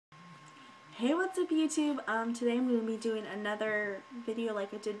Hey, what's up YouTube? Today I'm going to be doing another video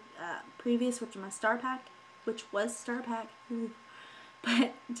like I did previous, which was Star Pack.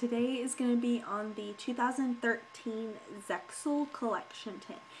 But today is going to be on the 2013 Zexal collection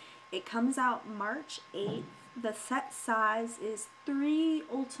tin. It comes out March 8th. The set size is 3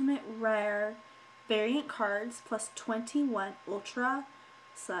 ultimate rare variant cards plus 21 ultra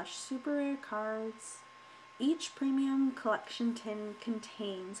 / super rare cards. Each premium collection tin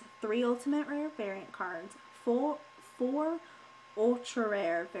contains 3 ultimate rare variant cards, 4 ultra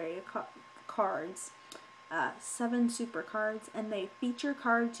rare variant cards, 7 super cards, and they feature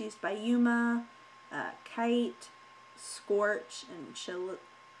cards used by Yuma, Kite, Scorch, and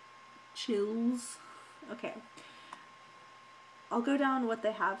Chills. Okay. I'll go down what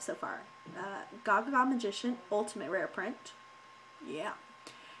they have so far. Gaga Magician Ultimate Rare Print. Yeah.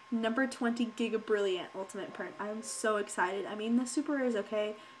 Number 20 Giga Brilliant Ultimate Print. I'm so excited. I mean, the super rare is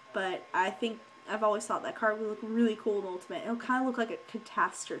okay, but I think I've always thought that card would look really cool in Ultimate. It'll kind of look like a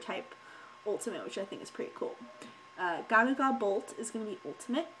Catastor type Ultimate, which I think is pretty cool. Gaga Bolt is going to be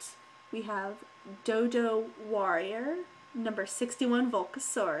Ultimate. We have Dodo Warrior, number 61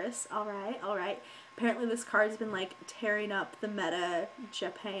 Volcasaurus. Alright. Apparently this card's been like tearing up the meta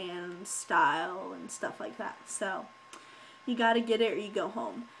Japan style and stuff like that. So you gotta get it or you go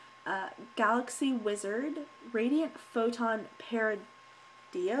home. Galaxy Wizard, Radiant Photon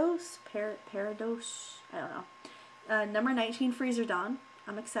Parados, I don't know. Number 19 Freezer Dawn.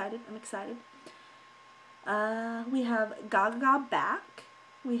 I'm excited. We have Gaga Back.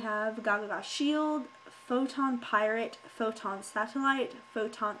 We have Gaga Shield, Photon Pirate, Photon Satellite,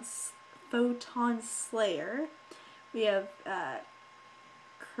 Photon Slayer. We have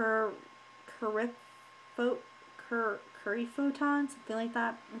Curry Photon, something like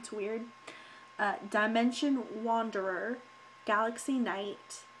that. It's weird. Dimension Wanderer, Galaxy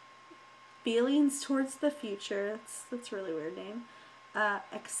Knight, Feelings Towards the Future. That's a really weird name.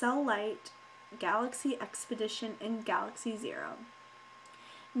 Excel Light, Galaxy Expedition, and Galaxy Zero.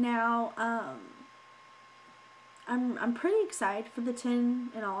 Now, I'm pretty excited for the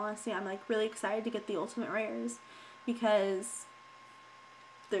tin. In all honesty, I'm like really excited to get the ultimate rares because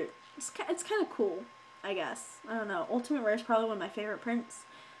it's kind of cool. I guess. I don't know. Ultimate Rare is probably one of my favorite prints.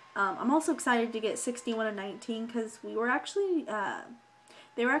 I'm also excited to get 61 and 19 because they were actually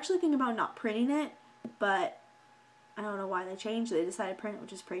thinking about not printing it, but I don't know why they changed. They decided to print it,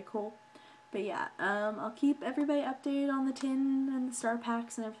 which is pretty cool. But yeah, I'll keep everybody updated on the tin and the star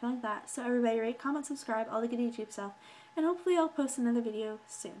packs and everything like that. So everybody rate, comment, subscribe, all the good YouTube stuff, and hopefully I'll post another video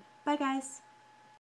soon. Bye guys!